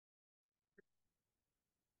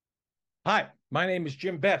Hi, my name is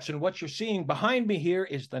Jim Betts, and what you're seeing behind me here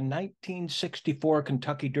is the 1964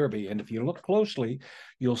 Kentucky Derby. And if you look closely,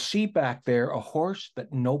 you'll see back there a horse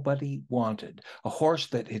that nobody wanted, a horse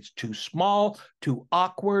that is too small, too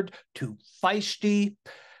awkward, too feisty,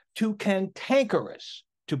 too cantankerous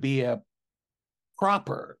to be a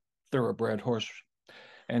proper thoroughbred horse.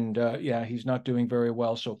 And yeah, he's not doing very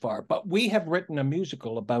well so far. But we have written a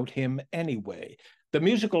musical about him anyway. The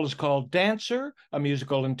musical is called Dancer, a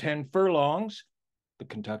musical in 10 furlongs. The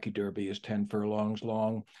Kentucky Derby is 10 furlongs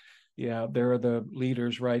long. Yeah, they're the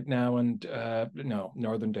leaders right now, and no,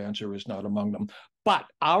 Northern Dancer is not among them. But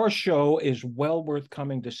our show is well worth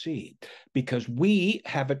coming to see because we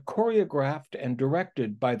have it choreographed and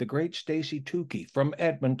directed by the great Stacy Tukey from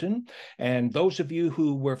Edmonton. And those of you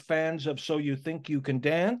who were fans of So You Think You Can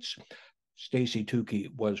Dance, Stacy Tukey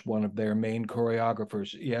was one of their main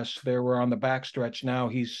choreographers. Yes, they were on the backstretch now.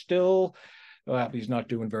 He's not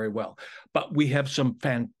doing very well. But we have some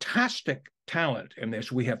fantastic talent in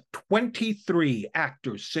this. We have 23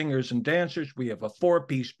 actors, singers, and dancers. We have a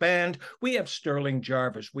four-piece band. We have Sterling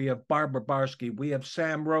Jarvis. We have Barbara Barsky. We have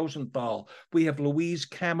Sam Rosenthal. We have Louise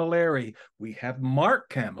Camilleri. We have Mark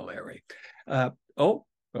Camilleri. Oh,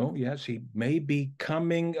 yes, he may be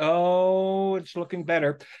coming. Oh, it's looking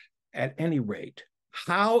better. At any rate,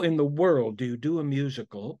 how in the world do you do a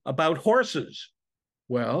musical about horses?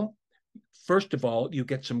 Well, first of all, you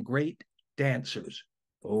get some great dancers.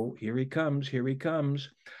 Oh, here he comes, here he comes.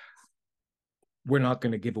 We're not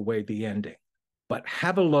going to give away the ending, but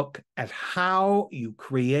have a look at how you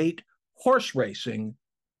create horse racing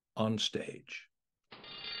on stage.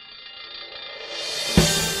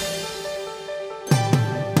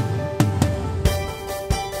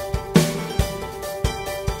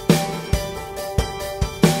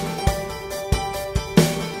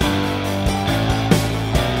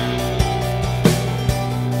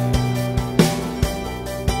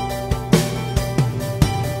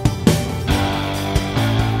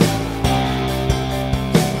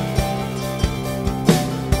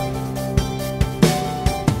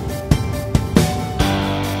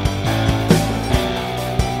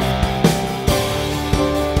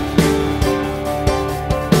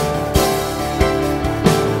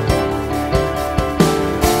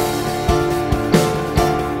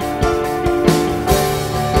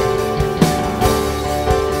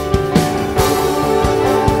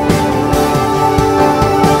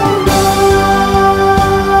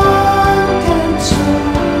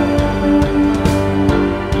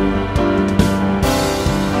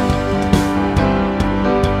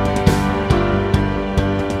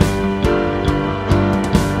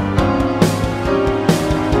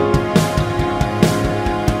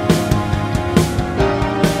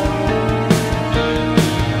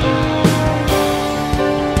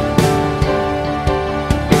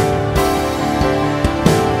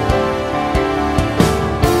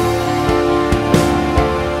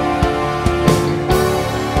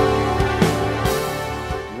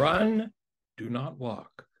 Run, do not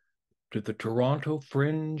walk to the Toronto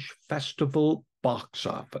Fringe Festival box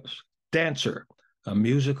office. Dancer, a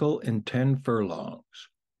musical in 10 furlongs.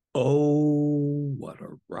 Oh, what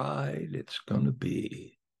a ride it's going to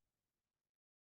be.